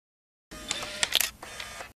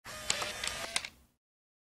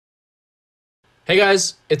Hey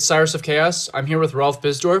guys, it's Cyrus of Chaos. I'm here with Ralf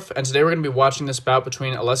Bissorf, and today we're going to be watching this bout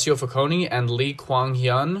between Alessio Foconi and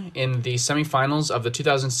Kwanghyun in the semifinals of the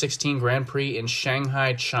 2016 Grand Prix in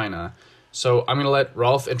Shanghai, China. So I'm going to let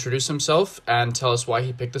Ralf introduce himself and tell us why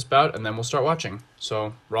he picked this bout, and then we'll start watching.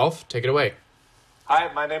 So, Ralf, take it away.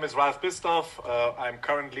 Hi, my name is Ralf Bissorf. I'm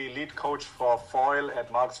currently lead coach for foil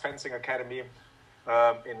at Mark's Fencing Academy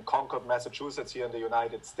in Concord, Massachusetts, here in the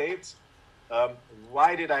United States.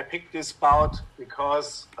 Why did I pick this bout?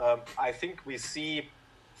 Because I think we see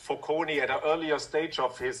Foconi at an earlier stage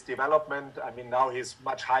of his development. I mean, now he's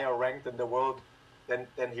much higher ranked in the world than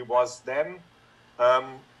he was then.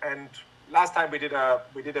 And last time we did a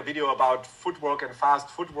video about footwork and fast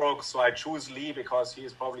footwork, so I choose Lee because he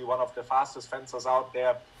is probably one of the fastest fencers out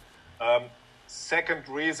there. Second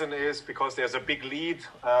reason is because there's a big lead,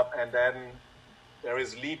 and then there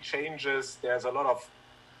is lead changes. There's a lot of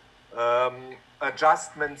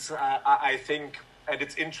adjustments, I think, and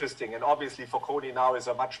it's interesting. And obviously, Foconi now is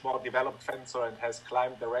a much more developed fencer and has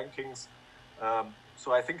climbed the rankings.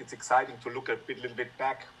 So I think it's exciting to look a little bit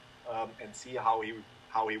back and see how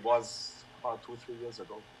he was about 2-3 years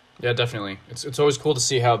ago. Yeah, definitely. It's always cool to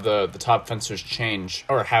see how the top fencers change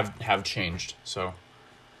or have changed. So.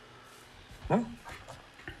 Hmm?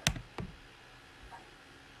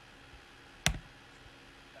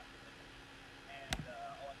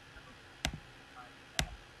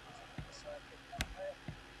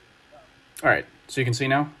 All right, so you can see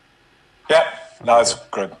now? Yeah, now it's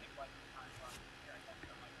good.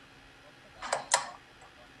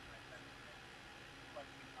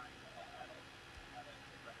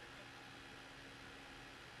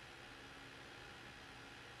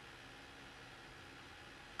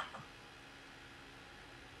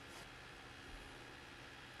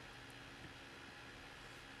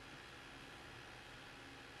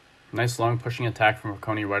 Nice long pushing attack from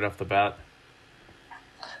Foconi right off the bat.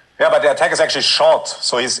 Yeah, but the attack is actually short.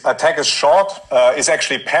 So his attack is short, is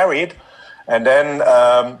actually parried. And then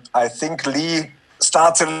I think Lee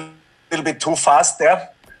starts a little bit too fast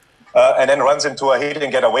there and then runs into a hit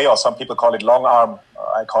and get away, or some people call it long arm.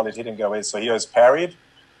 I call it hit and get away. So here is parried.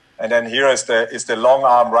 And then here is the long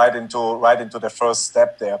arm right into the first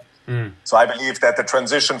step there. So I believe that the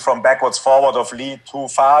transition from backwards forward of Lee too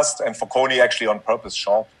fast and Foconi actually on purpose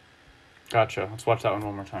short. Gotcha. Let's watch that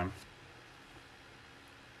one more time.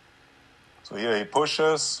 So here he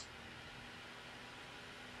pushes.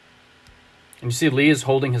 And you see Lee is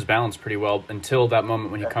holding his balance pretty well until that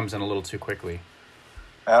moment when he comes in a little too quickly.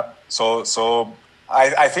 Yeah. So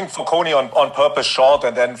I think Foconi on purpose short,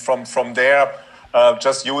 and then from there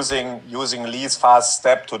just using Lee's fast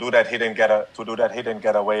step to do that hit and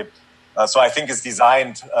get away. So I think it's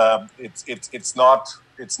designed. It's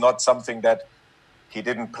not something that he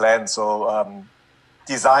didn't plan. So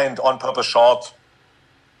designed on purpose short.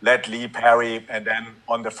 Let Lee parry, and then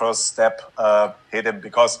on the first step hit him,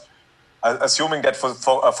 because assuming that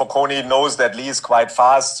Foconi knows that Lee is quite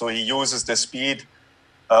fast, so he uses the speed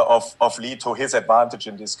of Lee to his advantage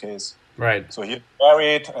in this case. Right. So he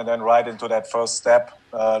parried, and then right into that first step,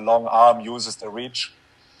 long arm uses the reach.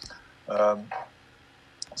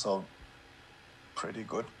 So pretty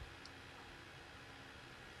good.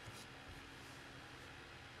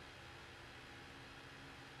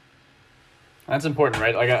 That's important,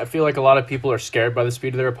 right? Like I feel like a lot of people are scared by the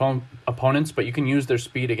speed of their opponents, but you can use their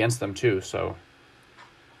speed against them too. So,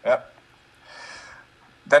 yeah,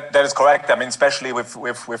 that is correct. I mean, especially with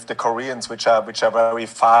the Koreans, which are very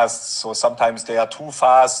fast. So sometimes they are too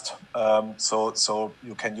fast. So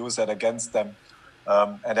you can use that against them.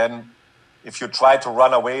 And then if you try to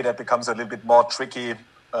run away, that becomes a little bit more tricky.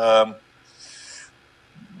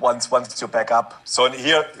 Once you back up. So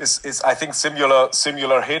here is I think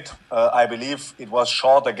similar hit. I believe it was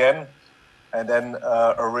short again, and then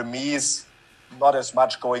a remise, not as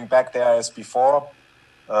much going back there as before,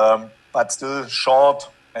 but still short,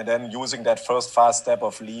 and then using that first fast step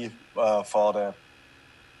of Lee for the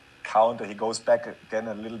counter. He goes back again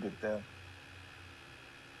a little bit there.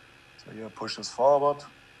 So here pushes forward.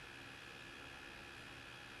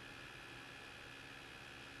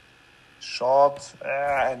 Short,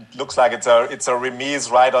 and looks like it's a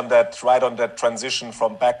remise right on that transition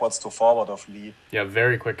from backwards to forward of Lee. Yeah,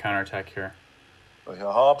 very quick counterattack here. So here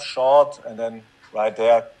hop, short, and then right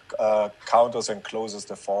there counters and closes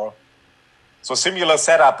the 4. So similar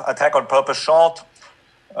setup, attack on purpose short,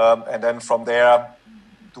 and then from there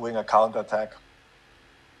doing a counterattack.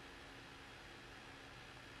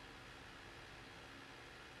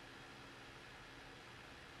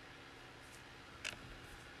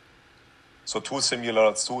 So two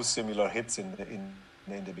similar hits in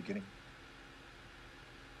the beginning.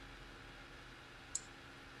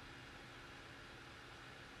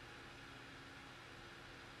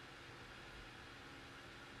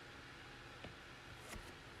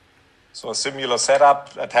 So a similar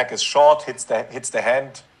setup. Attack is short, hits the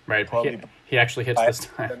hand. Right. He actually hits this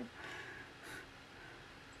time.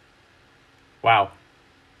 Wow.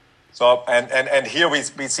 So and here we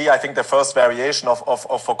see, I think, the first variation of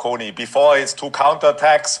Foconi. Before his 2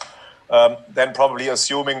 counterattacks, then probably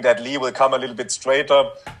assuming that Lee will come a little bit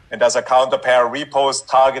straighter and does a counter pair repost.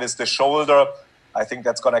 Target is the shoulder. I think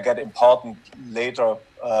that's going to get important later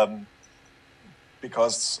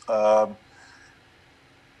because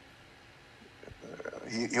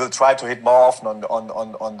he'll try to hit more often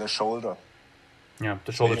on the shoulder. Yeah,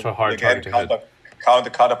 the shoulder's a hard target to hit.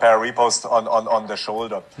 Counter pair repost on the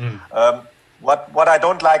shoulder. What I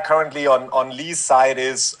don't like currently on Lee's side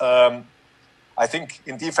is I think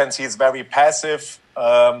in defense he's very passive.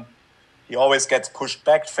 He always gets pushed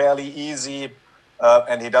back fairly easy,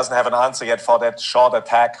 and he doesn't have an answer yet for that short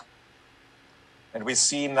attack. And we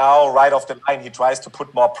see now right off the line he tries to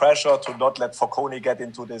put more pressure to not let Foconi get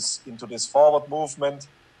into this forward movement,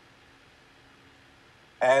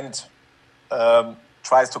 and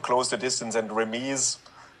tries to close the distance and remise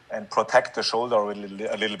and protect the shoulder a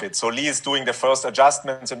little bit. So Lee is doing the first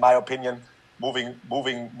adjustments, in my opinion, moving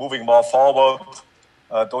more forward.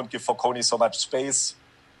 Don't give Foconi so much space,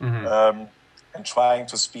 and trying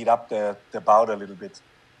to speed up the bout a little bit.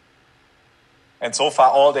 And so far,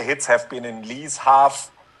 all the hits have been in Lee's half.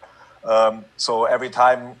 So every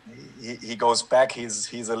time he goes back,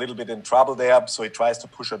 he's a little bit in trouble there. So he tries to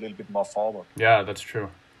push a little bit more forward. Yeah, that's true.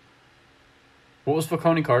 What was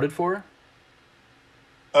Foconi carded for?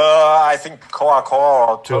 I think core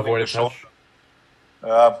or to avoid a touch.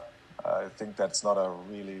 I think that's not a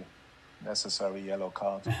really necessary yellow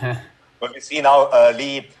card. But we see now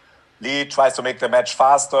Lee tries to make the match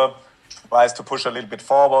faster, tries to push a little bit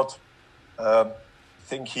forward. I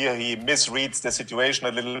think here he misreads the situation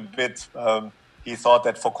a little bit. He thought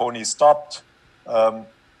that Foconi stopped, but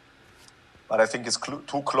I think it's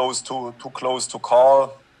too close to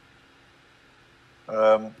call.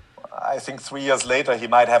 I think 3 years later he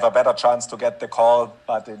might have a better chance to get the call,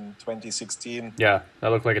 but in 2016, yeah, that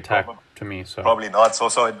looked like attack to me. So probably not.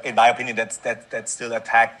 So in my opinion, that's still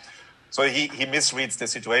attack. So he misreads the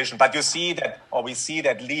situation. But we see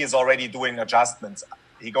that Lee is already doing adjustments.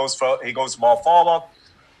 He goes more forward,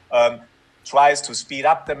 tries to speed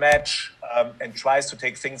up the match, and tries to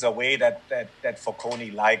take things away that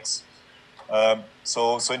Foconi likes.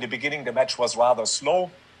 So in the beginning the match was rather slow.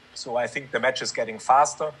 So I think the match is getting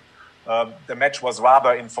faster. The match was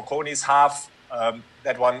rather in Foconi's half.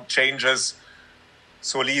 That one changes.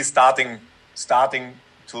 So Lee starting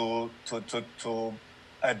to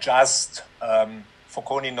adjust.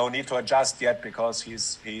 Foconi no need to adjust yet because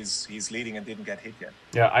he's leading and didn't get hit yet.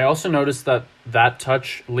 Yeah, I also noticed that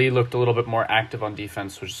touch, Lee looked a little bit more active on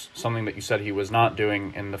defense, which is something that you said he was not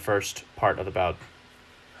doing in the first part of the bout.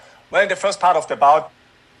 Well, in the first part of the bout,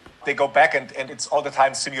 they go back and it's all the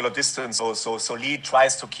time similar distance. So Lee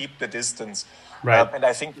tries to keep the distance. Right. And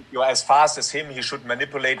I think if you're as fast as him, he should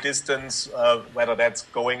manipulate distance, whether that's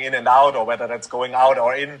going in and out or whether that's going out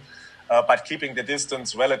or in. But keeping the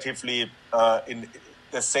distance relatively in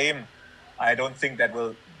the same, I don't think that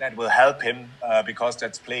will help him because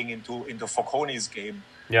that's playing into Foconi's game.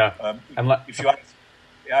 Yeah.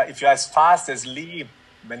 If you're as fast as Lee,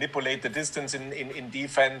 manipulate the distance in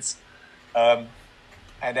defense.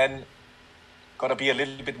 And then got to be a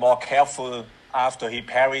little bit more careful after he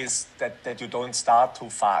parries that you don't start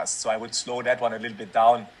too fast. So I would slow that one a little bit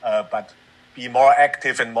down, but be more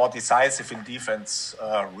active and more decisive in defense.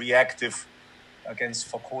 Reactive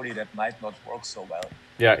against Foconi, that might not work so well.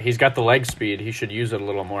 Yeah, he's got the leg speed. He should use it a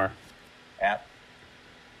little more. Yeah.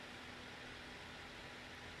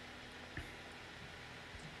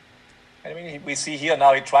 I mean, we see here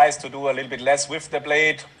now he tries to do a little bit less with the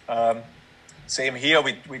blade. Same here.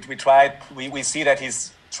 We see that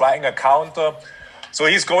he's trying a counter. So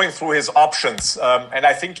he's going through his options. And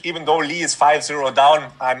I think even though Lee is 5-0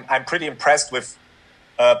 down, I'm pretty impressed with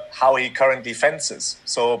how he currently fences.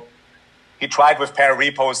 So he tried with pair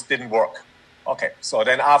repost, didn't work. Okay, so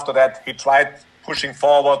then after that, he tried pushing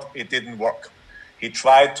forward, it didn't work. He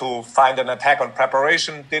tried to find an attack on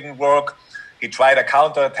preparation, didn't work. He tried a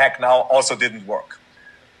counter attack now, also didn't work.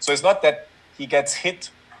 So it's not that he gets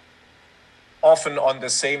hit often on the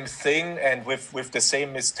same thing and with the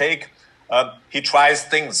same mistake. He tries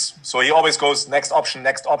things. So he always goes next option,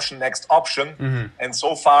 next option, next option. Mm-hmm. And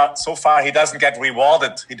so far he doesn't get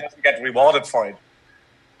rewarded. He doesn't get rewarded for it.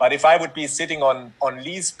 But if I would be sitting on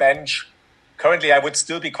Lee's bench, currently I would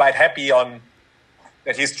still be quite happy on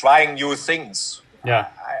that he's trying new things. Yeah.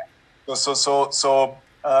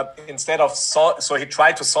 Instead of so he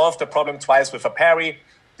tried to solve the problem twice with a parry,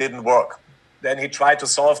 didn't work. then he tried to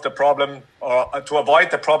solve the problem or to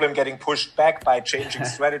avoid the problem getting pushed back by changing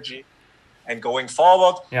strategy and going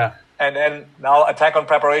forward. Yeah. And then now attack on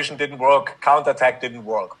preparation didn't work, counterattack didn't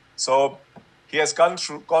work. So he has gone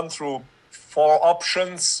through 4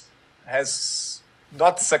 options, has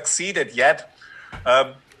not succeeded yet,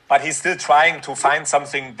 but he's still trying to find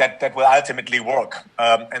something that will ultimately work.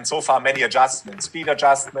 And so far, many adjustments, speed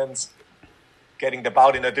adjustments, getting the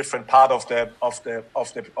bout in a different part of the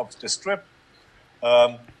strip,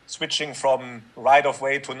 switching from right of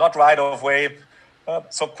way to not right of way.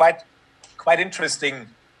 So quite interesting,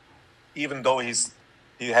 even though he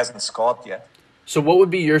hasn't scored yet. So what would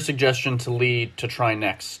be your suggestion to Lee to try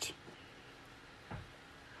next?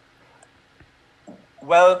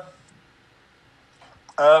 Well,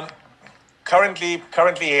 currently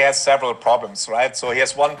he has several problems, right? So he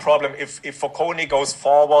has one problem. If Foconi goes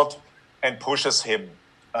forward and pushes him,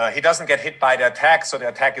 he doesn't get hit by the attack, so the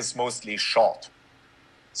attack is mostly short.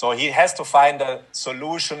 So he has to find a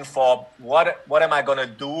solution for what am I going to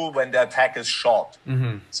do when the attack is short?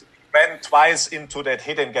 Mm-hmm. So he ran twice into that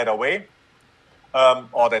hit and get away,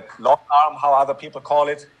 or that long arm, how other people call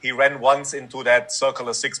it. He ran once into that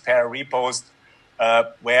circular 6-pair repost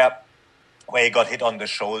where he got hit on the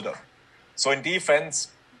shoulder. So in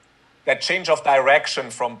defense, that change of direction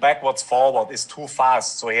from backwards forward is too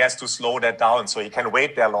fast, so he has to slow that down so he can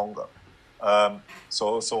wait there longer.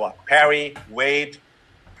 So parry, wait.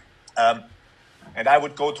 And I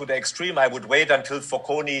would go to the extreme. I would wait until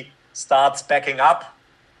Foconi starts backing up,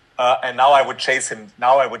 and now I would chase him.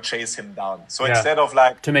 Now I would chase him down. So instead of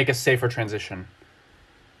like to make a safer transition.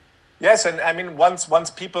 Yes, and I mean once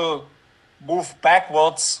people move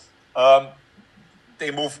backwards, they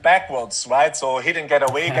move backwards, right? So hit and get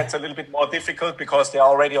away gets a little bit more difficult because they're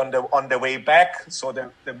already on the way back. So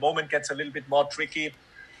the moment gets a little bit more tricky.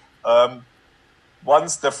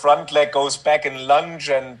 Once the front leg goes back in lunge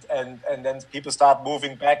and then people start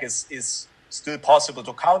moving back, is still possible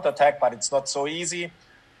to counterattack, but it's not so easy.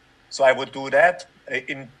 So I would do that.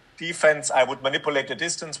 In defense, I would manipulate the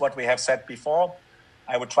distance, what we have said before.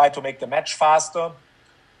 I would try to make the match faster.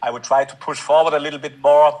 I would try to push forward a little bit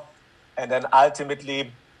more. And then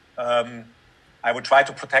ultimately, I would try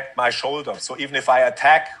to protect my shoulder. So even if I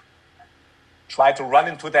attack, try to run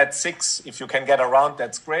into that 6. If you can get around,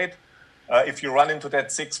 that's great. If you run into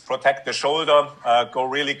that 6, protect the shoulder, go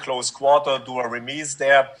really close quarter, do a remise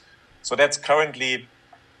there. So that's currently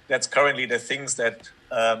the things that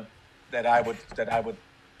I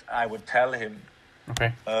would tell him.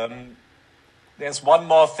 Okay. There's one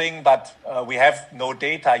more thing, but we have no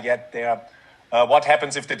data yet there. What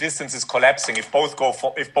happens if the distance is collapsing? If both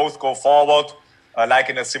go forward, like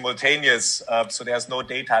in a simultaneous? So there's no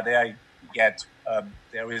data there yet.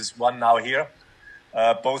 There is one now here.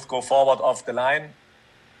 Both go forward off the line.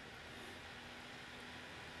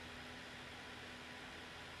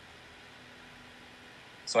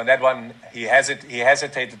 So in that one, he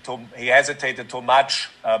hesitated too much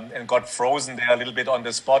and got frozen there a little bit on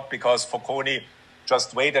the spot because Foconi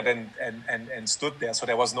just waited and stood there. So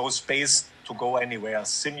there was no space to go anywhere,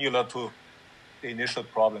 similar to the initial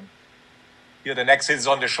problem. Here the next hit is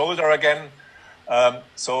on the shoulder again.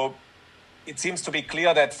 So it seems to be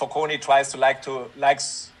clear that Foconi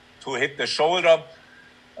likes to hit the shoulder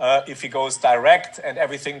if he goes direct, and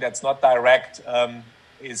everything that's not direct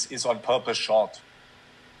is on purpose short.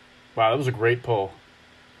 Wow, that was a great pull.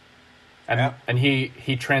 And he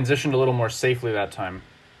transitioned a little more safely that time.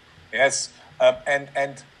 Yes,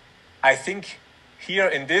 and I think here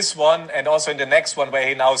in this one and also in the next one where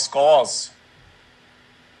he now scores,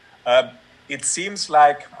 it seems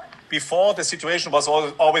like before the situation was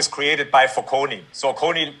always created by Foconi. So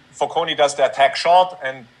Foconi does the attack short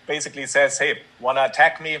and basically says, hey, want to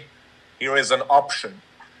attack me? Here is an option.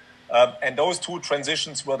 And those 2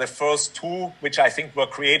 transitions were the first 2, which I think were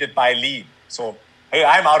created by Lee. So, hey,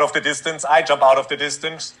 I'm out of the distance. I jump out of the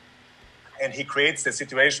distance. And he creates the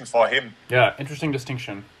situation for him. Yeah, interesting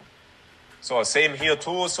distinction. So same here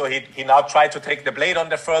too. So he now tried to take the blade on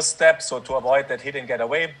the first step. So to avoid that hit and get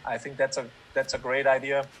away. I think that's a great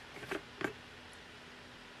idea.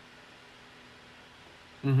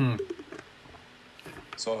 Mm-hmm.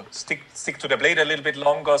 So stick to the blade a little bit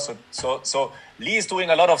longer. So Lee is doing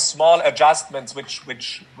a lot of small adjustments,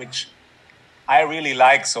 which I really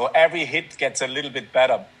like. So every hit gets a little bit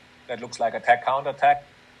better. That looks like attack counterattack.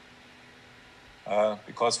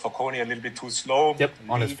 Because Foconi a little bit too slow. Yep,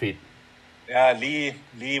 on his feet. Yeah, Lee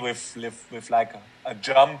with like a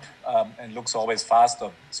jump and looks always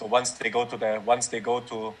faster. So once they go to the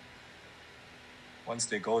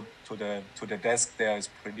desk, there is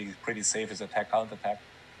pretty safe as attack counterattack.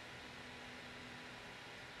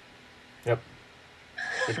 Yep.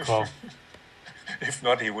 Good call. If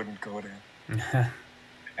not, he wouldn't go there.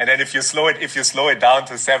 And then if you slow it down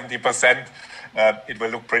to 70%, it will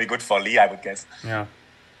look pretty good for Lee, I would guess. Yeah.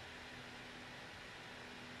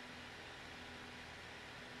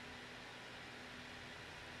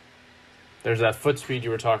 There's that foot speed you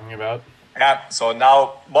were talking about. Yeah, so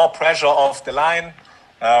now more pressure off the line.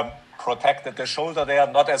 Protected the shoulder there,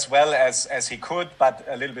 not as well as he could, but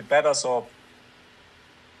a little bit better. So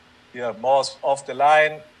yeah, more off the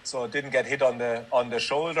line, so didn't get hit on the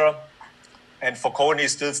shoulder. And Foconi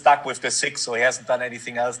is still stuck with the 6, so he hasn't done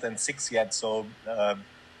anything else than 6 yet. So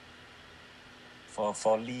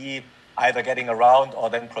for Lee, either getting around or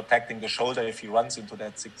then protecting the shoulder if he runs into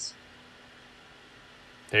that 6.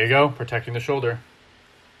 There you go, protecting the shoulder.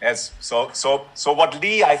 Yes. So what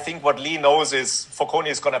Lee knows is Foconi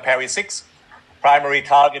is going to parry 6. Primary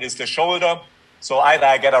target is the shoulder. So either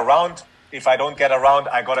I get around. If I don't get around,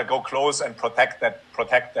 I got to go close and protect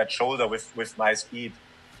that shoulder with my speed.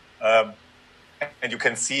 And you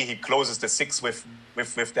can see he closes the 6 with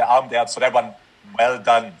the arm there. So that one, well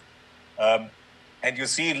done. And you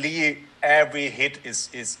see Lee, every hit is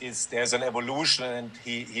there's an evolution, and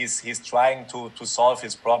he's trying to solve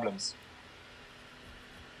his problems.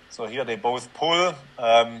 So here they both pull.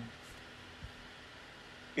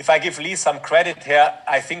 If I give Lee some credit here,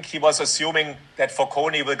 I think he was assuming that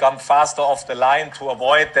Foconi will come faster off the line to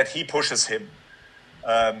avoid that he pushes him.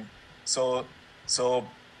 So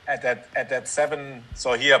at that 7,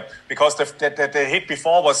 so here, because the hit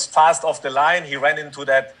before was fast off the line, he ran into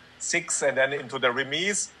that 6 and then into the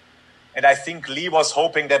remise. And I think Lee was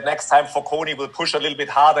hoping that next time Foconi will push a little bit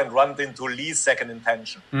harder and run into Lee's second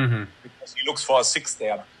intention. Mm-hmm. Because he looks for a 6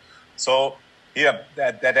 there. So here,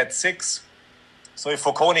 that 6. So if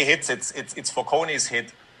Foconi hits, it's Foconi's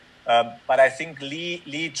hit. But I think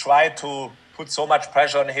Lee tried to put so much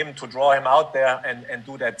pressure on him to draw him out there and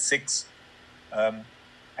do that 6.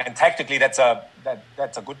 And tactically, that's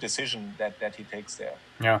a good decision that he takes there.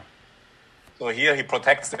 Yeah. So here he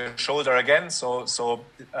protects the shoulder again. So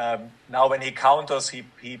now when he counters,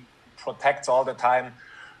 he protects all the time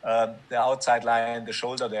the outside line, the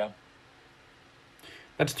shoulder there.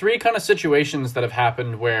 That's 3 kind of situations that have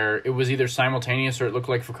happened where it was either simultaneous or it looked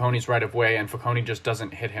like Foconi's right of way and Foconi just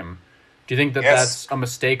doesn't hit him. Do you think that that's a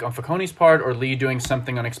mistake on Foconi's part, or Lee doing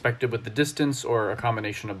something unexpected with the distance, or a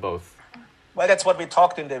combination of both? Well, that's what we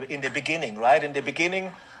talked in the beginning, right? In the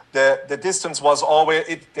beginning, the distance was always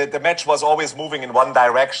the match was always moving in one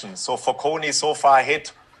direction. So Foconi so far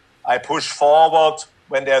hit, I push forward.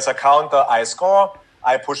 When there's a counter, I score.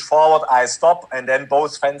 I push forward, I stop, and then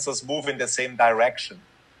both fencers move in the same direction.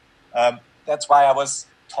 That's why I was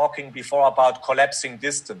talking before about collapsing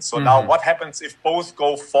distance. So now what happens if both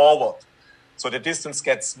go forward? So the distance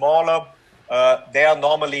gets smaller. There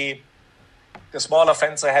normally the smaller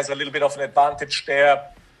fencer has a little bit of an advantage there.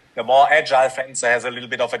 The more agile fencer has a little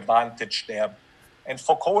bit of advantage there. And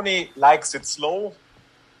Foconi likes it slow.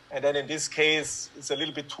 And then in this case, it's a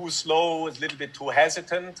little bit too slow, it's a little bit too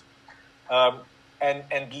hesitant.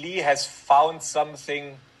 And Lee has found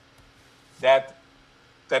something that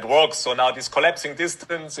works. So now this collapsing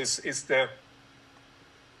distance is the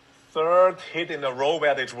 3rd hit in a row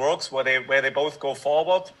where it works, where they both go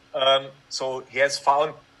forward. So he has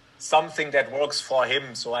found something that works for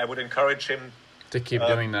him. So I would encourage him to keep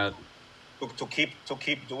doing that. To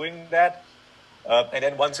keep doing that. And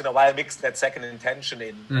then once in a while mix that second intention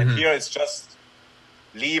in. And here it's just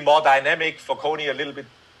Lee more dynamic, Foconi a little bit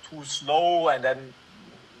too slow, and then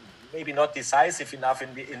maybe not decisive enough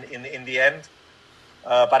in the end.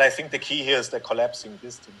 But I think the key here is the collapsing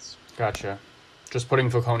distance. Gotcha. Just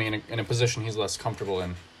putting Foconi in a position he's less comfortable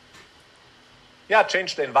in. Yeah,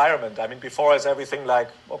 change the environment. I mean, before is everything like,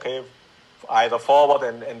 okay, either forward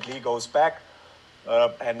and Lee goes back.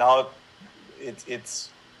 And now it's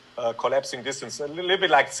collapsing distance. A little bit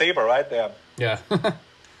like Saber right there. Yeah.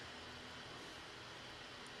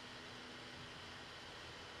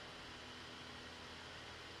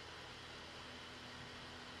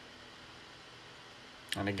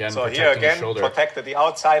 And again, so here again, protected the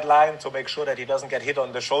outside line to make sure that he doesn't get hit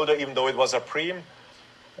on the shoulder, even though it was a preem.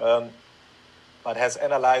 But has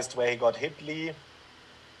analyzed where he got hit, Lee.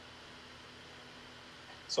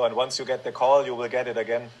 So, and once you get the call, you will get it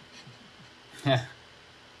again.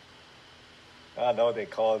 No, they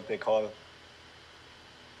call.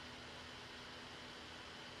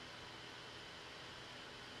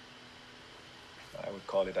 I would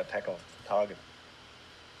call it attack of target.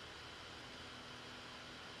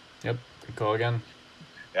 Yep, good call again.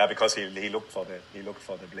 Yeah, because he looked for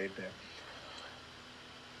the blade there.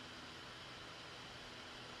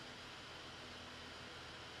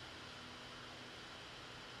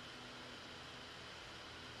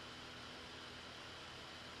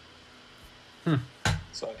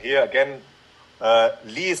 So here again,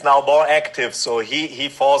 Lee is now more active, so he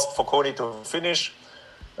forced Foconi to finish.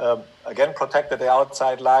 Again, protected the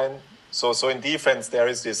outside line. So in defense, there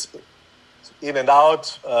is this in and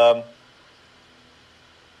out.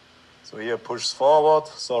 So here pushes forward,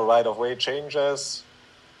 so right of way changes.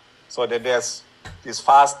 So then there's this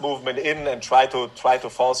fast movement in and try to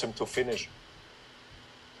force him to finish.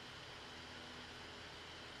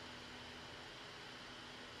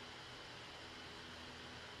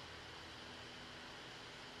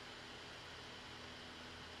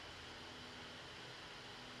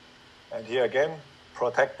 And here again,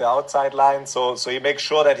 protect the outside line, so he makes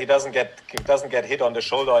sure that he doesn't get hit on the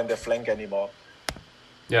shoulder or in the flank anymore.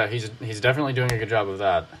 Yeah, he's definitely doing a good job of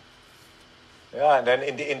that. Yeah, and then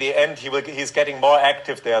in the end he's getting more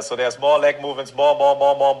active there. So there's more leg movements,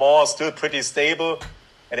 more, still pretty stable.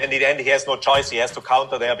 And in the end he has no choice. He has to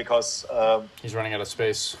counter there because he's running out of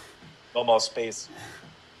space. No more space,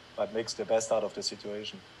 but makes the best out of the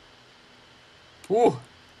situation. Ooh.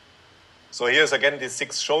 So here's again the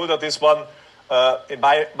sixth shoulder. This one, in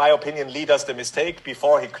my opinion, Lee does the mistake.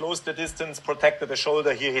 Before he closed the distance, protected the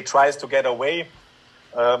shoulder. Here he tries to get away.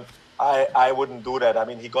 I wouldn't do that. I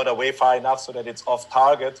mean, he got away far enough so that it's off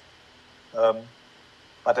target. But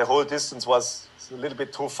the whole distance was a little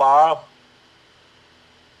bit too far.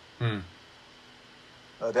 The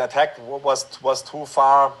attack was too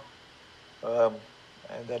far.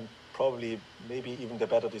 And then probably maybe even the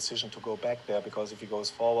better decision to go back there, because if he goes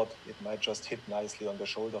forward, it might just hit nicely on the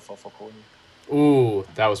shoulder for Foconi. Ooh,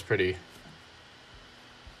 that was pretty.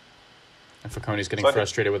 And Foconi's getting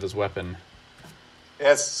frustrated with his weapon.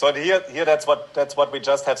 Yes, so here that's what we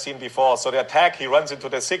just have seen before. So the attack, he runs into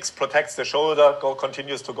the six, protects the shoulder,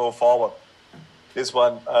 continues to go forward. This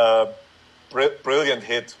one, brilliant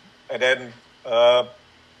hit. And then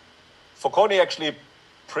Foconi actually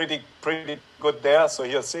pretty good there. So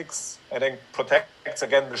here six, and then protects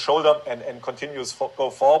again the shoulder and continues go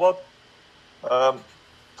forward.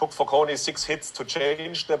 Took Foconi 6 hits to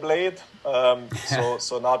change the blade.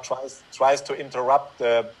 So now tries to interrupt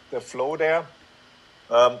the flow there.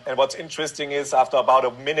 And what's interesting is after about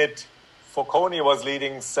a minute, Foconi was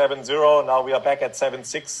leading 7-0. Now we are back at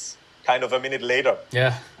 7-6, kind of a minute later.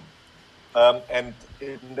 Yeah. And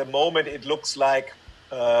in the moment, it looks like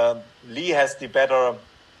Lee has the better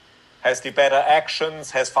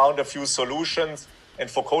actions, has found a few solutions, and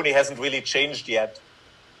Foconi hasn't really changed yet.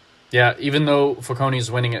 Yeah, even though Foconi's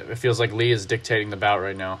winning it, it feels like Lee is dictating the bout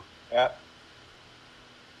right now. Yeah.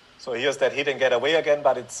 So here's that hit and get away again,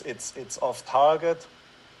 but it's off target.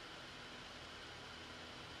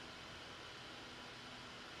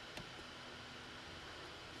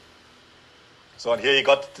 So here he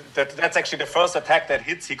got that's actually the first attack that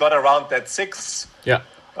hits. He got around that 6. Yeah.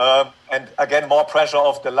 And again, more pressure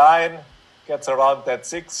off the line. Gets around that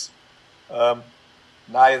 6.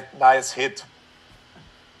 Nice hit.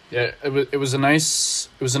 Yeah, it was a nice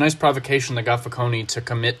provocation that got Foconi to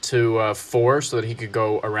commit to 4 so that he could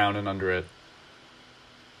go around and under it.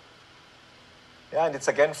 Yeah, and it's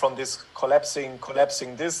again from this collapsing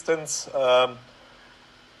distance. Now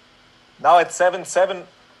at 7-7,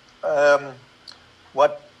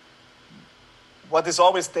 what is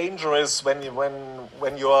always dangerous when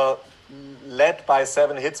you are led by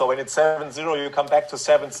 7 hits, or when it's 7-0, you come back to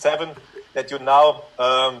 7-7, that you now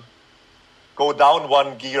go down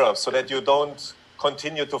 1 gear, so that you don't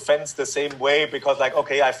continue to fence the same way, because like,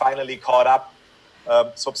 okay, I finally caught up.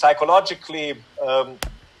 So psychologically,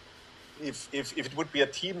 if it would be a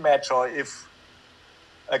team match, or if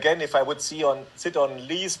I would sit on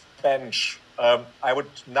Lee's bench, I would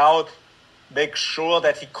now make sure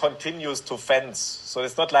that he continues to fence. So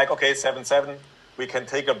it's not like, okay, 7-7, we can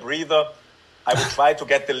take a breather. I would try to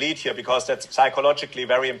get the lead here, because that's psychologically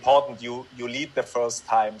very important. You lead the first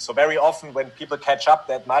time. So very often when people catch up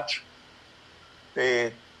that much,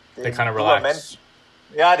 they kind of relax.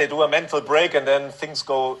 They do a mental break, and then things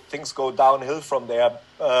go downhill from there.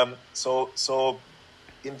 So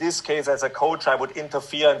in this case, as a coach, I would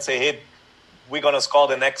interfere and say, hey, we're going to score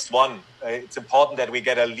the next one. It's important that we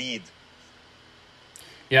get a lead.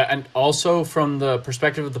 Yeah, and also from the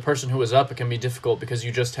perspective of the person who was up, it can be difficult because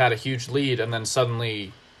you just had a huge lead and then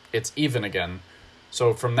suddenly it's even again.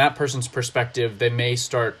 So from that person's perspective, they may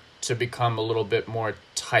start to become a little bit more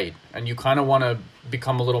tight, and you kind of want to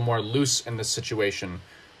become a little more loose in this situation,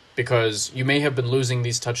 because you may have been losing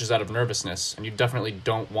these touches out of nervousness, and you definitely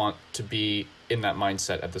don't want to be in that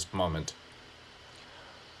mindset at this moment.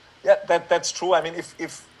 Yeah, that's true. I mean,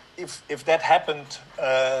 if that happened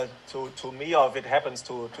to me, or if it happens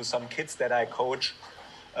to some kids that I coach,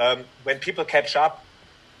 when people catch up,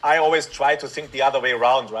 I always try to think the other way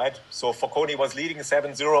around, right? So Foconi was leading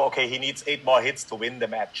 7-0. Okay, he needs 8 more hits to win the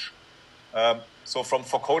match. So from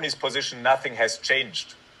Foconi's position, nothing has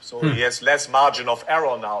changed. So he has less margin of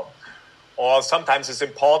error now. Or sometimes it's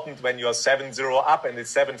important when you're 7-0 up and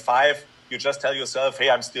it's 7-5, you just tell yourself, hey,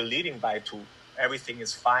 I'm still leading by 2. Everything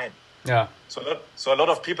is fine. Yeah. So a lot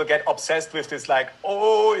of people get obsessed with this, like,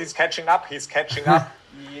 oh, he's catching up.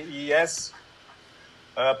 Yes.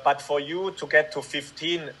 But for you to get to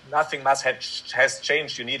 15, nothing has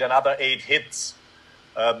changed. You need another 8 hits.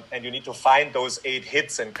 And you need to find those 8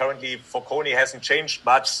 hits. And currently, Foconi hasn't changed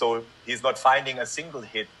much, so he's not finding a single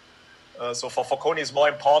hit. So for Foconi, it's more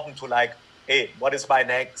important to like, hey, what is my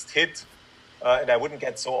next hit? And I wouldn't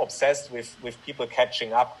get so obsessed with people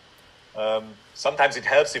catching up. Sometimes it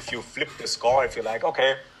helps if you flip the score. If you're like,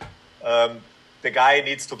 okay, the guy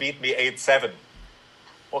needs to beat me 8-7.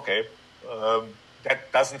 Okay.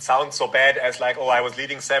 That doesn't sound so bad as like, oh, I was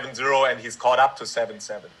leading 7-0 and he's caught up to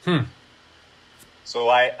 7-7. So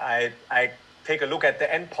I take a look at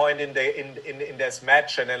the end point in this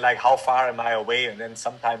match and then like, how far am I away? And then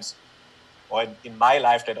sometimes, or in my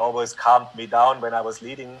life, that always calmed me down when I was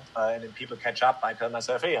leading and then people catch up. I tell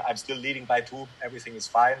myself, hey, I'm still leading by 2. Everything is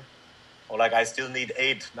fine. Or like, I still need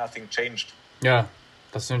 8. Nothing changed. Yeah,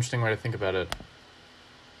 that's an interesting way to think about it.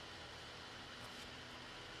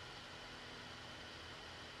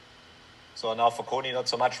 So now Foconi not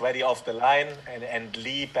so much ready off the line and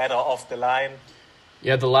Lee better off the line.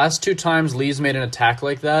 Yeah, the last 2 times Lee's made an attack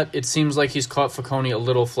like that, it seems like he's caught Foconi a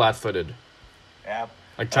little flat-footed. Yeah.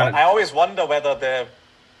 Like I always wonder whether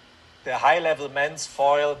the high-level men's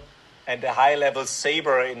foil and the high-level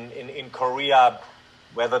saber in Korea,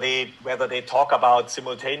 whether they talk about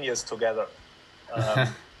simultaneous together.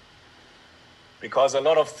 Because a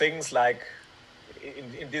lot of things like,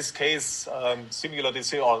 in this case, similar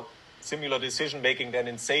decision making than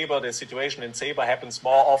in saber. The situation in saber happens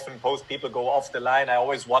more often. Both people go off the line. I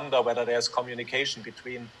always wonder whether there's communication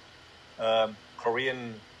between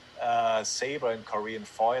Korean saber and Korean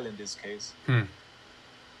foil in this case.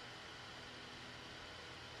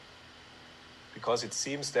 Because it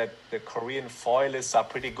seems that the Korean foilists are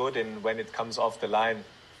pretty good when it comes off the line.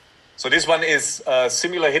 So this one is a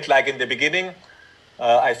similar hit like in the beginning.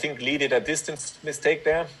 I think Lee did a distance mistake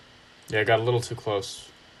there. Yeah, got a little too close.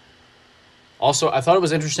 Also, I thought it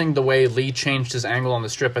was interesting the way Lee changed his angle on the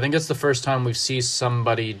strip. I think it's the first time we've seen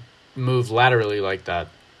somebody move laterally like that.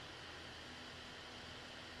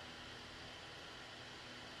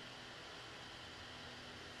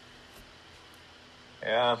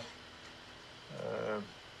 Yeah.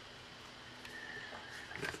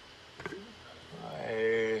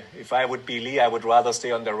 If I would be Lee, I would rather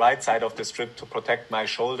stay on the right side of the strip to protect my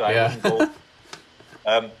shoulder. Yeah. I wouldn't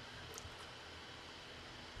go.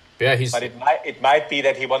 Yeah, but it might be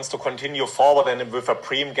that he wants to continue forward and with a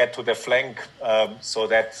preem get to the flank, so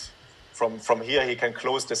that from here he can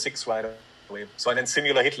close the 6 right away. So and then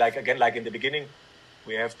similar hit like in the beginning,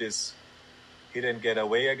 we have this hit and get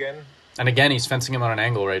away again. And again, he's fencing him on an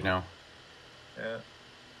angle right now. Yeah.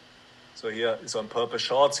 So here is on purpose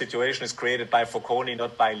short. Situation is created by Foconi,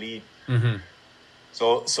 not by Lee. Mm-hmm.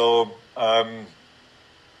 So.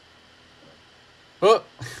 Oh.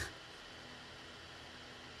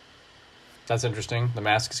 That's interesting. The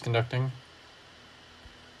mask is conducting.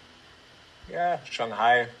 Yeah,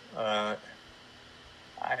 Shanghai. I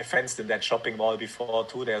fenced in that shopping mall before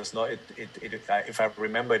too. There's no. If I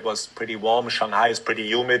remember, it was pretty warm. Shanghai is pretty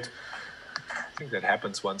humid. I think that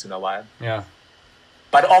happens once in a while. Yeah.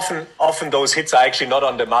 But often those hits are actually not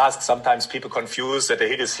on the mask. Sometimes people confuse that the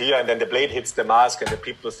hit is here and then the blade hits the mask, and the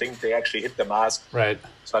people think they actually hit the mask. Right.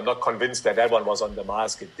 So I'm not convinced that one was on the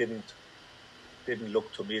mask. It didn't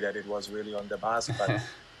look to me that it was really on the mask, but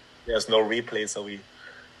there's no replay, so we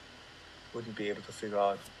wouldn't be able to figure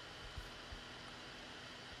out.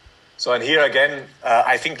 So and here again,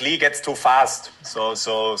 I think Lee gets too fast. So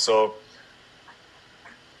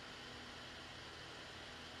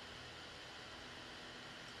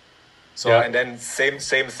yeah. And then same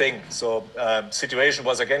thing. So situation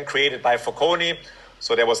was again created by Foconi.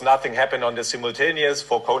 So there was nothing happened on the simultaneous.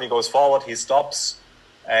 Foconi goes forward, he stops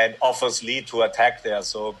and offers Lee to attack there.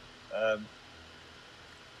 So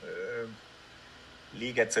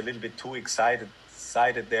Lee gets a little bit too excited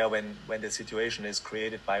there when the situation is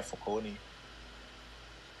created by Foconi.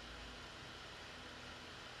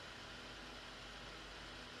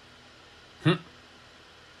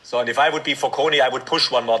 So and if I would be Foconi, I would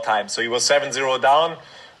push one more time. So he was 7-0 down,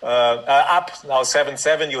 up, now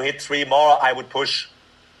 7-7, you hit 3 more, I would push.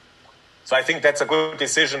 So I think that's a good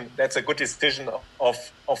decision. That's a good decision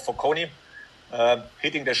of Foconi.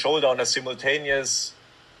 Hitting the shoulder on a simultaneous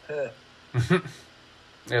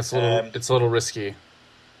Yeah, it's a little risky.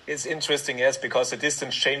 It's interesting, yes, because the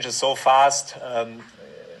distance changes so fast.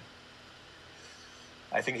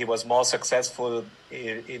 I think he was more successful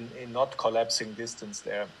in not collapsing distance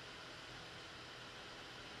there.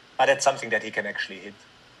 But that's something that he can actually hit.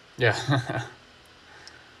 Yeah.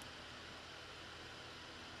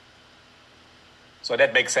 So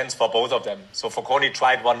that makes sense for both of them. So Foconi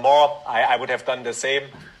tried one more. I would have done the same.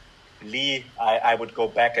 Lee, I would go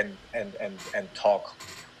back and talk.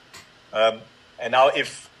 And now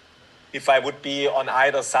if I would be on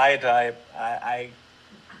either side, I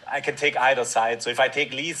can take either side. So if I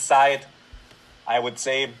take Lee's side, I would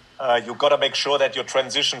say you got to make sure that your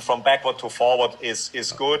transition from backward to forward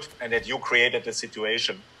is good and that you created the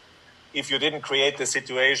situation. If you didn't create the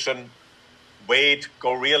situation, wait,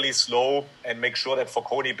 go really slow and make sure that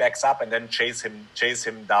Foconi backs up and then chase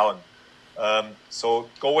him down. So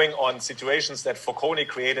going on situations that Foconi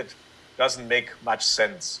created doesn't make much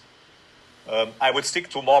sense. I would stick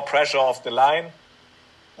to more pressure off the line.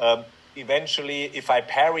 Eventually, if I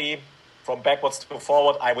parry from backwards to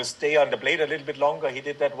forward, I will stay on the blade a little bit longer. He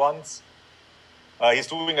did that once. He's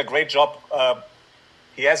doing a great job.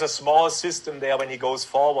 He has a small system there when he goes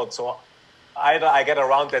forward. So either I get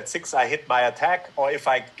around that 6, I hit my attack, or if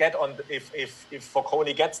I get on, if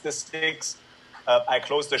Foconi gets the 6, I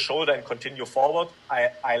close the shoulder and continue forward.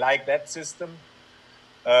 I like that system.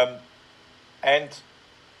 And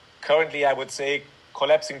currently, I would say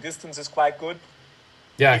collapsing distance is quite good.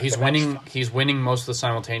 Yeah, he's winning. He's winning most of the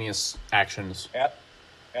simultaneous actions. Yeah.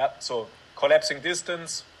 So collapsing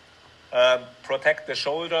distance, protect the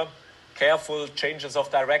shoulder, careful changes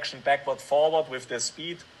of direction backward, forward with the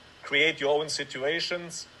speed, create your own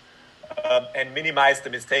situations, and minimize the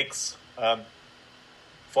mistakes.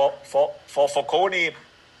 For Foconi,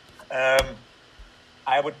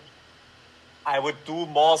 I would do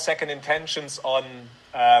more second intentions on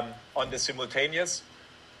the simultaneous.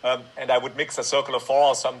 And I would mix a circle of 4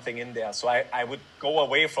 or something in there. So I would go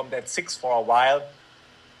away from that 6 for a while,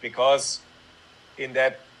 because in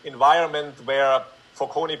that environment where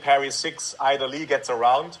Foconi parries 6, either Lee gets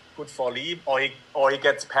around, good for Lee, or he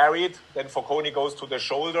gets parried, then Foconi goes to the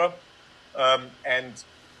shoulder and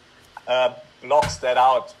blocks that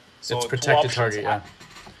out. So it's protected target, yeah.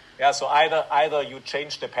 Yeah, so either you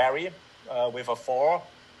change the parry with a 4,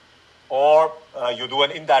 or you do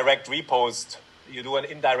an indirect repost.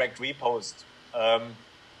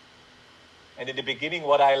 And in the beginning,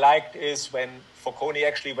 what I liked is when Foconi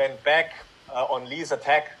actually went back on Lee's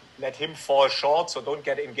attack, let him fall short, so don't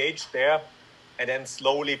get engaged there, and then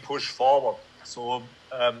slowly push forward. So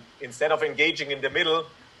instead of engaging in the middle,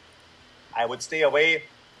 I would stay away,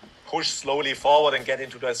 push slowly forward, and get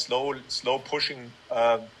into the slow pushing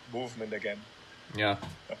movement again. Yeah.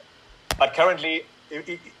 But currently,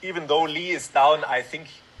 even though Lee is down, I think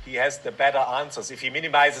he has the better answers. If he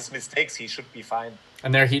minimizes mistakes, he should be fine.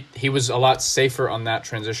 And there he was a lot safer on that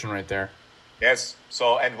transition right there. Yes.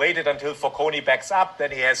 So, and waited until Foconi backs up,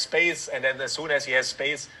 then he has space, and then as soon as he has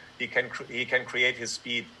space, he can create his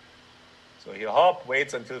speed. So he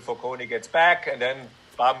waits until Foconi gets back, and then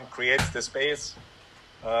creates the space,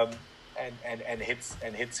 and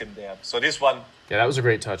hits him there. So this one. Yeah, that was a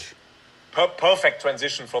great touch. Perfect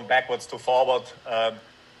transition from backwards to forward.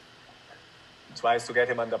 Tries to get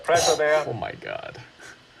him under pressure there. Oh my god.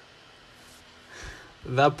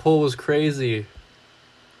 That pull was crazy.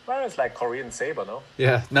 Well, it's like Korean saber, no?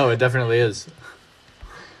 Yeah, no, it definitely is.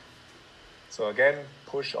 So again,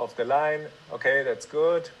 push off the line. Okay, that's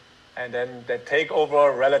good. And then the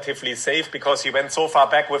takeover, relatively safe, because he went so far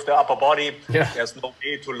back with the upper body. Yeah. There's no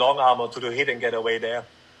way to long arm or to do hit and get away there.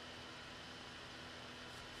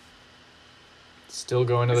 Still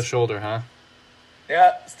going to the shoulder, huh?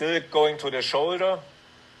 Yeah, still going to the shoulder.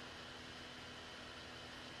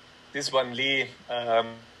 This one, Lee got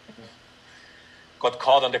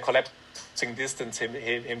caught on the collapsing distance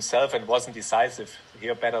himself and wasn't decisive.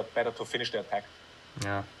 Here, better to finish the attack.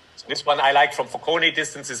 Yeah. So this one I liked from Foconi.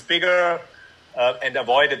 Distance is bigger and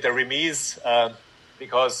avoided the remise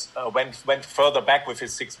because went further back with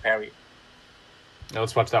his 6 parry. Now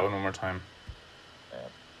let's watch that one more time.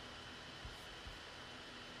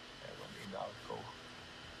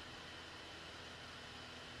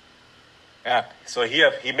 Yeah, so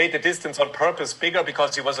here he made the distance on purpose bigger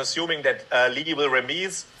because he was assuming that Lee will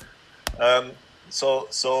remise.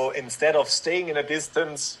 So instead of staying in a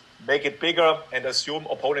distance, make it bigger and assume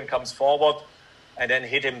opponent comes forward and then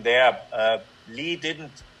hit him there. Lee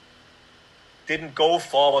didn't go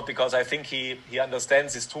forward because I think he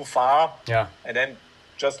understands it's too far. Yeah. And then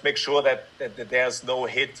just make sure that there's no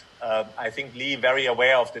hit. I think Lee very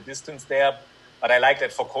aware of the distance there. But I like that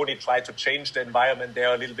Foconi tried to change the environment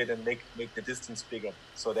there a little bit and make the distance bigger.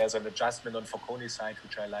 So there's an adjustment on Foconi's side,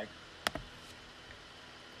 which I like.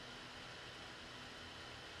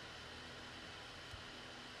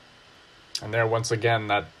 And there, once again,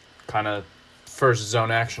 that kind of first zone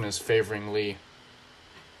action is favoring Lee.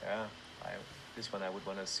 Yeah, this one I would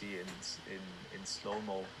want to see in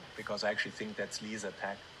slow-mo, because I actually think that's Lee's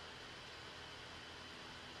attack.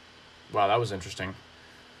 Wow, that was interesting.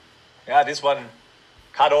 Yeah, this one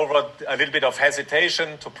cut over a little bit of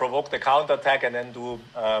hesitation to provoke the counterattack and then do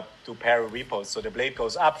parry repost. So the blade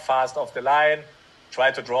goes up fast off the line, try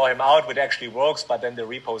to draw him out, which actually works, but then the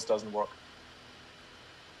repost doesn't work.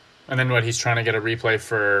 And then what, he's trying to get a replay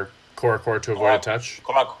for Korakor to avoid a touch?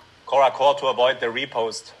 Korakor to avoid the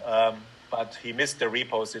repost, but he missed the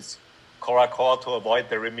repost. It's Korakor to avoid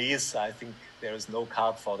the remise. I think there is no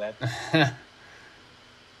card for that.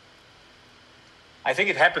 I think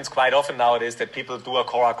it happens quite often nowadays that people do a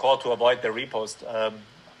Korakor to avoid the repost.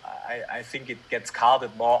 I think it gets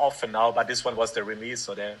carded more often now, but this one was the remise,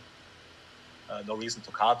 so there no reason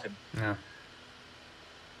to card him. Yeah.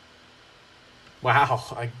 Wow,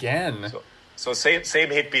 again. So same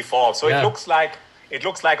hit before. So yeah. it looks like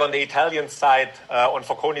on the Italian side, on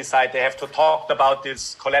Foconi's side, they have to talk about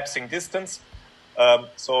this collapsing distance. And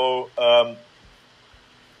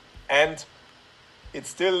it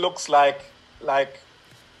still looks like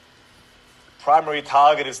primary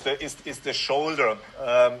target is the shoulder.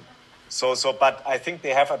 But I think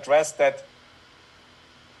they have addressed that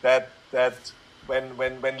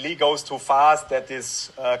when Lee goes too fast, that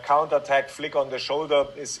this counterattack flick on the shoulder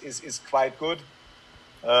is quite good.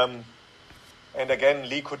 And again,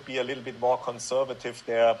 Lee could be a little bit more conservative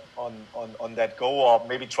there on that go, or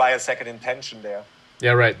maybe try a second intention there.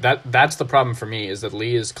 Yeah, right. That's the problem for me, is that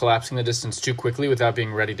Lee is collapsing the distance too quickly without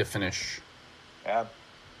being ready to finish. Yeah.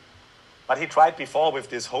 But he tried before with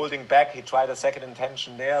this holding back. He tried a second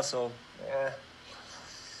intention there, so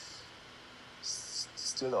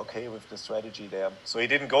still okay with the strategy there. So he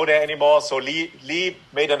didn't go there anymore. So Lee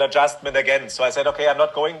made an adjustment again. So I said, okay, I'm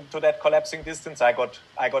not going to that collapsing distance. I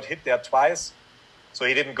got hit there twice. So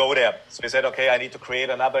he didn't go there. So he said, okay, I need to create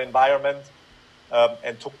another environment,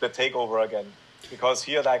 and took the takeover again. Because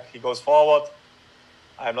here, he goes forward.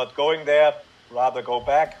 I'm not going there, rather go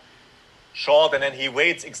back. Short, and then he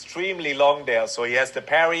waits extremely long there. So he has the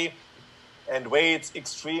parry and waits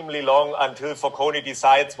extremely long until Foconi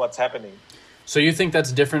decides what's happening. So you think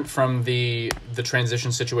that's different from the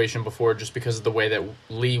transition situation before, just because of the way that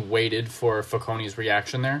Lee waited for Foconi's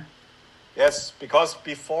reaction there? Yes, because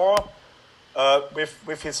before,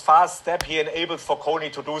 with his fast step, he enabled Foconi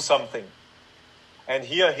to do something. And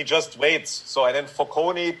here he just waits. So, and then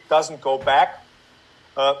Foconi doesn't go back.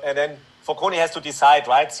 And then Foconi has to decide,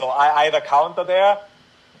 right? So I either counter there.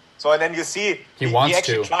 So, and then you see, he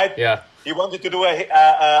actually tried. Yeah. He wanted to do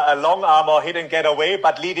a long arm or hit and get away,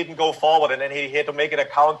 but Lee didn't go forward. And then he had to make it a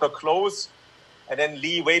counter close. And then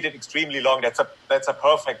Lee waited extremely long. That's a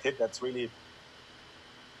perfect hit. That's really,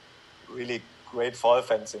 really great foul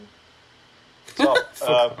fencing. So,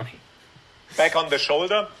 back on the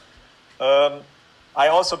shoulder. I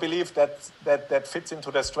also believe that fits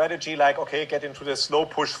into the strategy, like, okay, get into the slow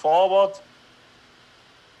push forward.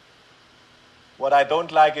 What I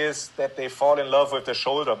don't like is that they fall in love with the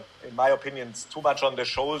shoulder. In my opinion, it's too much on the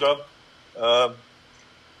shoulder.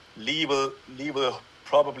 Lee will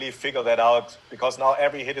probably figure that out, because now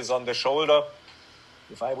every hit is on the shoulder.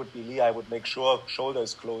 If I would be Lee, I would make sure shoulder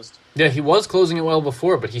is closed. Yeah, he was closing it well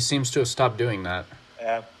before, but he seems to have stopped doing that.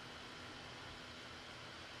 Yeah.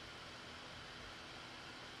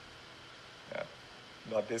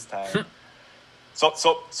 Not this time.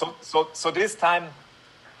 So this time,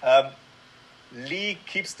 Lee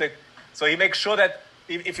keeps so he makes sure that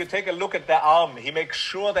if you take a look at the arm, he makes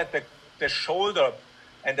sure that the shoulder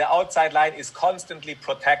and the outside line is constantly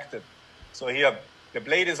protected. So here, the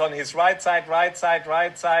blade is on his right side.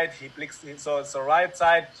 He blicks, so right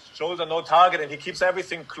side, shoulder, no target, and he keeps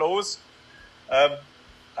everything close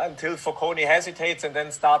until Foconi hesitates and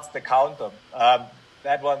then starts the counter.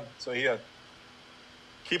 That one, so here,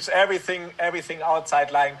 keeps everything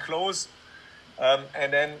outside line close,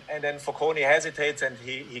 and then Foconi hesitates and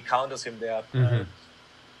he counters him there. Mm-hmm.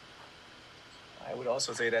 I would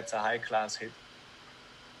also say that's a high class hit.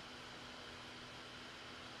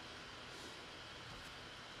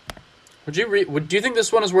 Do you think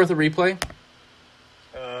this one is worth a replay?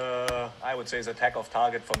 I would say it's attack off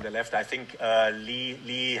target from the left. I think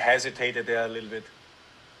Lee hesitated there a little bit.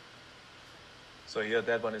 So here,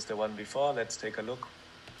 that one is the one before. Let's take a look.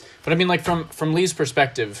 But I mean, like, from Lee's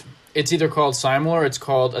perspective, it's either called simul or it's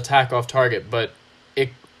called attack off target. But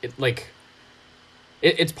it like,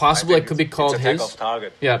 It's possible it could be called it's attack his. Off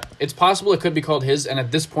target. Yeah, it's possible it could be called his. And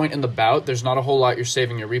at this point in the bout, there's not a whole lot you're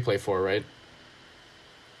saving your replay for, right?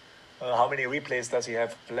 How many replays does he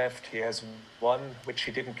have left? He has one, which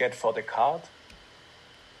he didn't get for the card.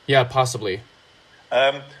 Yeah, possibly.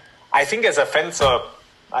 I think as a fencer,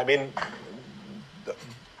 I mean,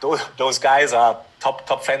 those guys are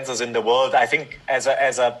top fencers in the world. I think as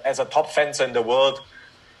a top fencer in the world,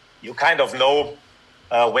 you kind of know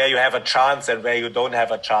where you have a chance and where you don't have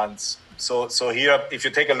a chance. So here, if you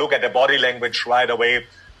take a look at the body language right away,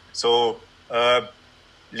 so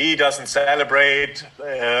Lee doesn't celebrate,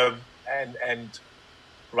 and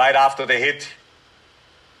right after the hit,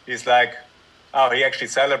 he's like, oh, he actually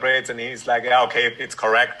celebrates, and he's like, yeah, okay, it's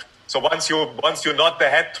correct. So once you nod the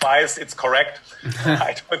head twice, it's correct.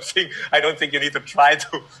 I don't think you need to try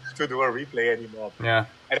to do a replay anymore. Yeah,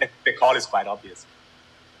 and the call is quite obvious.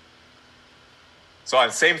 So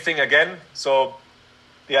same thing again. So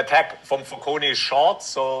the attack from Foconi is short.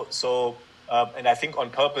 So and I think on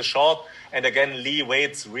purpose short. And again, Lee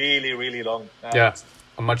waits really, really long. Yeah,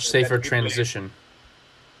 a much safer transition.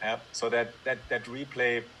 Yeah. So that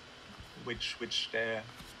replay, which the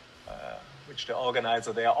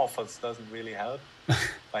organizer there offers, doesn't really help.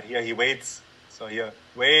 But here he waits. So here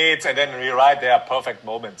waits, and then we right there, perfect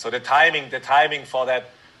moment. So the timing for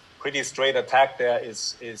that pretty straight attack there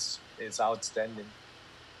is outstanding.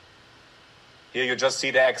 Here you just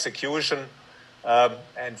see the execution,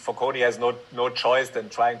 and Foconi has no choice than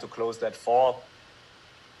trying to close that 4.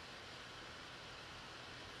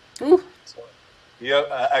 Ooh. So here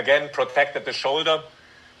again protected the shoulder,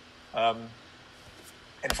 and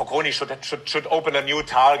Foconi should open a new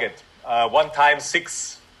target.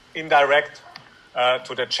 1x6 indirect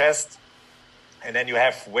to the chest, and then you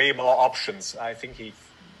have way more options. I think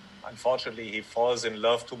unfortunately he falls in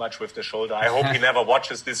love too much with the shoulder. I hope he never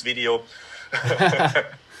watches this video.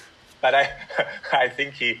 But I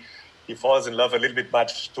think he falls in love a little bit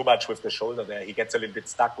too much with the shoulder there. He gets a little bit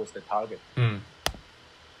stuck with the target. Mm.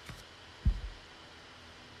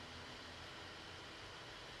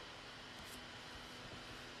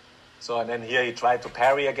 So, and then here he tried to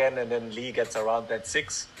parry again, and then Lee gets around that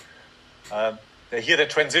 6. Here the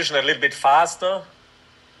transition a little bit faster.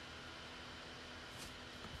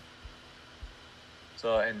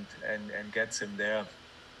 So, and gets him there.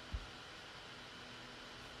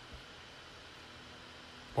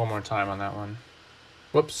 One more time on that one.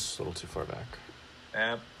 Whoops, a little too far back.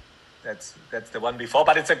 Yeah, that's the one before.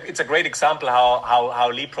 But it's a great example how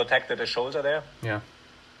Lee protected the shoulder there. Yeah.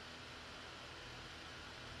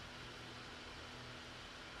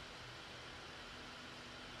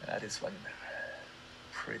 This one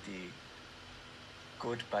pretty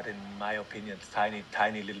good, but in my opinion,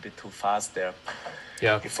 tiny little bit too fast there.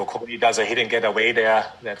 Yeah. If Foconi does a hit and get away there,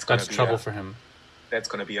 that's trouble for him. That's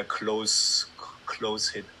going to be a close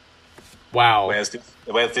hit. Wow. Whereas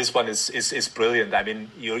this one is brilliant. I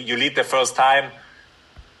mean, you lead the first time,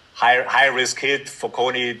 high risk hit.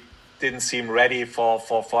 Foconi didn't seem ready for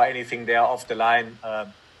anything there off the line. I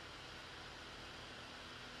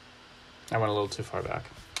went a little too far back.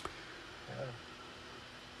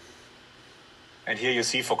 And here you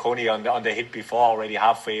see Foconi on the hit before, already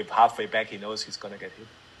halfway back. He knows he's going to get hit.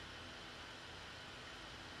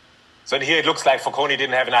 So here it looks like Foconi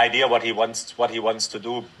didn't have an idea what he wants to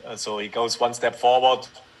do. So he goes one step forward,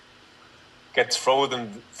 gets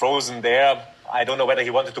frozen there. I don't know whether he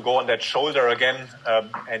wanted to go on that shoulder again,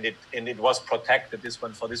 and it was protected.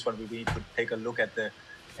 For this one we need to take a look at the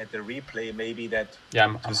replay, maybe to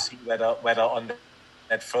see whether on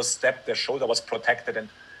that first step the shoulder was protected and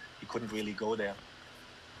he couldn't really go there.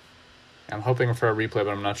 I'm hoping for a replay, but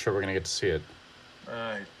I'm not sure we're going to get to see it.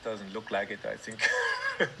 It doesn't look like it. I think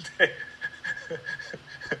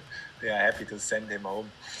they are happy to send him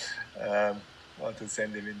home, or to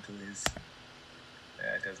send him into his.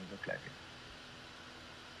 It doesn't look like it.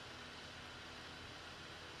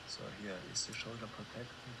 So here is the shoulder protected.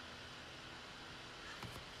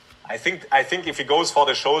 I think if he goes for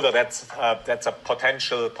the shoulder, that's a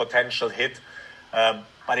potential hit,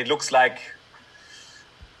 but it looks like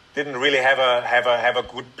didn't really have a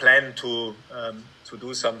good plan to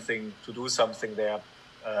do something there.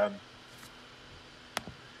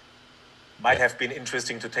 Might have been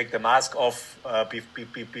interesting to take the mask off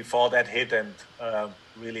before that hit and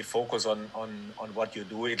really focus on what you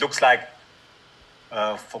do. It looks like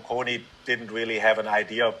Foconi didn't really have an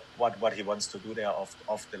idea what he wants to do there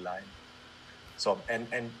off the line. So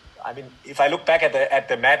and I mean, if I look back at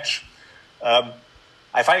the match,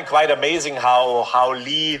 I find it quite amazing how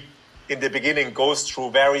Lee in the beginning goes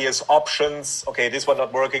through various options. Okay, this one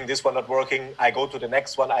not working, I go to the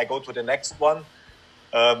next one,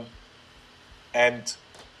 And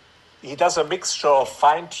he does a mixture of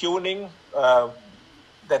fine-tuning,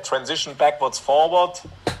 that transition backwards, forward,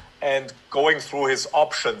 and going through his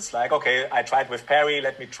options. Like, okay, I tried with parry,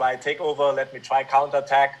 let me try takeover, let me try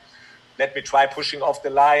counterattack, let me try pushing off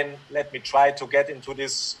the line, let me try to get into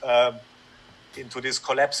this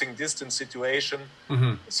collapsing distance situation.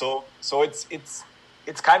 So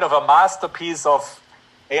it's kind of a masterpiece of,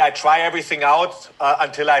 hey, I try everything out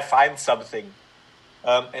until I find something.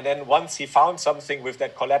 And then once he found something with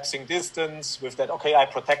that collapsing distance, with that, okay, I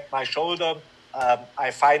protect my shoulder,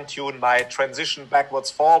 I fine-tune my transition backwards,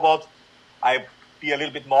 forward, I be a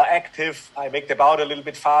little bit more active, I make the bout a little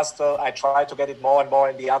bit faster, I try to get it more and more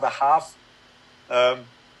in the other half.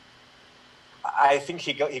 I think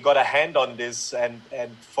he got a hand on this, and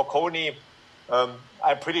Foconi,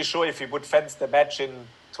 I'm pretty sure if he would fence the match in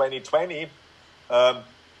 2020,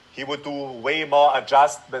 he would do way more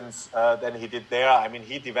adjustments than he did there. I mean,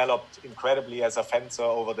 he developed incredibly as a fencer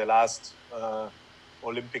over the last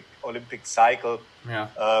Olympic cycle. Yeah.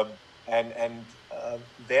 And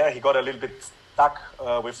there he got a little bit stuck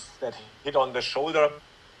with that hit on the shoulder,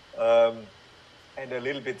 and a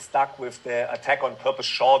little bit stuck with the attack on purpose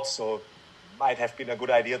short. So might have been a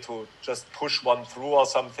good idea to just push one through or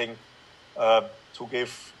something, to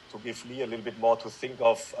give Lee a little bit more to think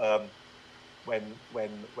of when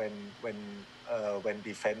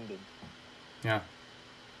defending. Yeah.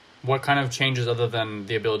 What kind of changes other than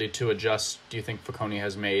the ability to adjust do you think Foconi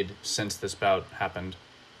has made since this bout happened?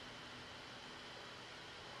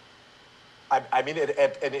 I mean, in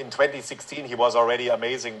 2016 he was already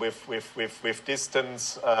amazing with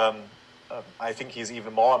distance. I think he's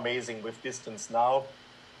even more amazing with distance now.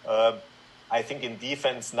 I think in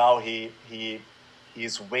defense now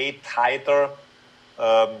he's way tighter,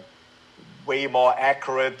 way more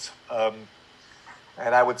accurate,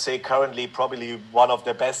 and I would say currently probably one of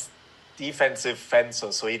the best defensive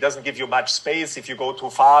fencers. So he doesn't give you much space. If you go too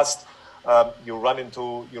fast, you run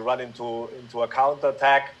into a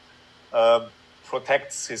counterattack.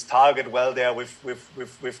 Protects his target well there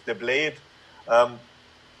with the blade.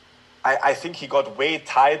 I think he got way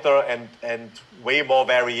tighter and way more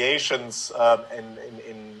variations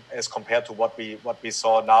in as compared to what we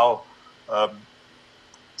saw now.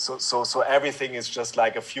 So everything is just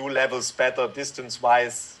like a few levels better,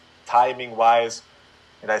 distance-wise, timing-wise,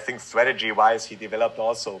 and I think strategy-wise he developed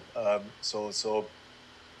also. So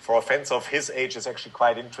for a fencer of his age, it's actually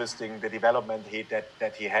quite interesting the development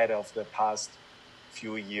that he had of the past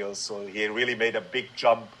few years. So he really made a big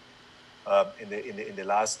jump in the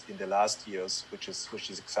last years, which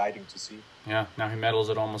is exciting to see. Yeah, now he medals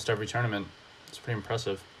at almost every tournament. It's pretty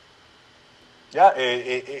impressive. Yeah,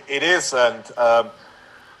 it is, and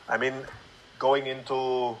I mean, going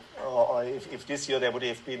into if this year there would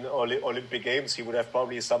have been Olympic Games, he would have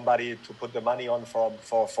probably somebody to put the money on for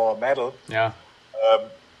a medal. Yeah.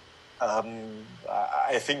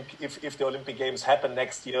 I think if the Olympic Games happen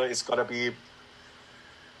next year, it's gonna be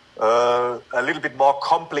a little bit more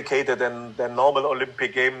complicated than normal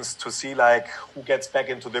Olympic Games to see like who gets back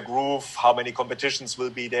into the groove, how many competitions will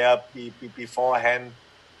be there Yeah, beforehand.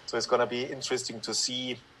 So it's gonna be interesting to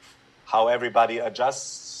see how everybody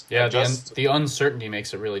adjusts. Yeah, the uncertainty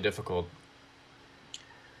makes it really difficult.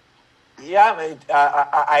 Yeah,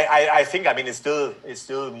 I think, I mean, it's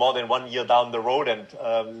still more than 1 year down the road, and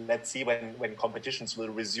let's see when competitions will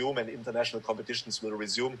resume and international competitions will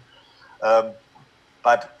resume.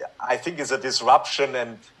 But I think it's a disruption,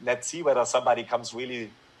 and let's see whether somebody comes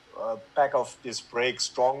really back off this break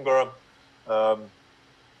stronger,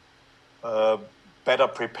 better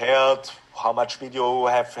prepared, how much video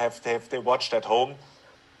have they watched at home.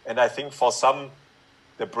 And I think for some,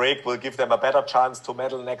 the break will give them a better chance to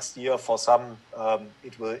medal next year. For some,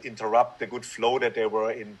 it will interrupt the good flow that they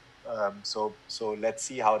were in. So let's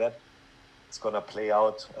see how that is going to play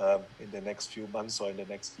out in the next few months or in the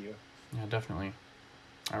next year. Yeah, definitely.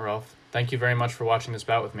 All right, Ralf. Thank you very much for watching this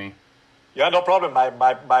bout with me. Yeah, no problem.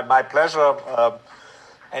 My pleasure.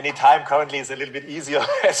 Anytime currently is a little bit easier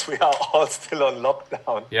as we are all still on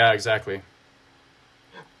lockdown. Yeah, exactly.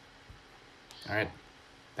 All right.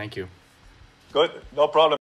 Thank you. Good. No problem.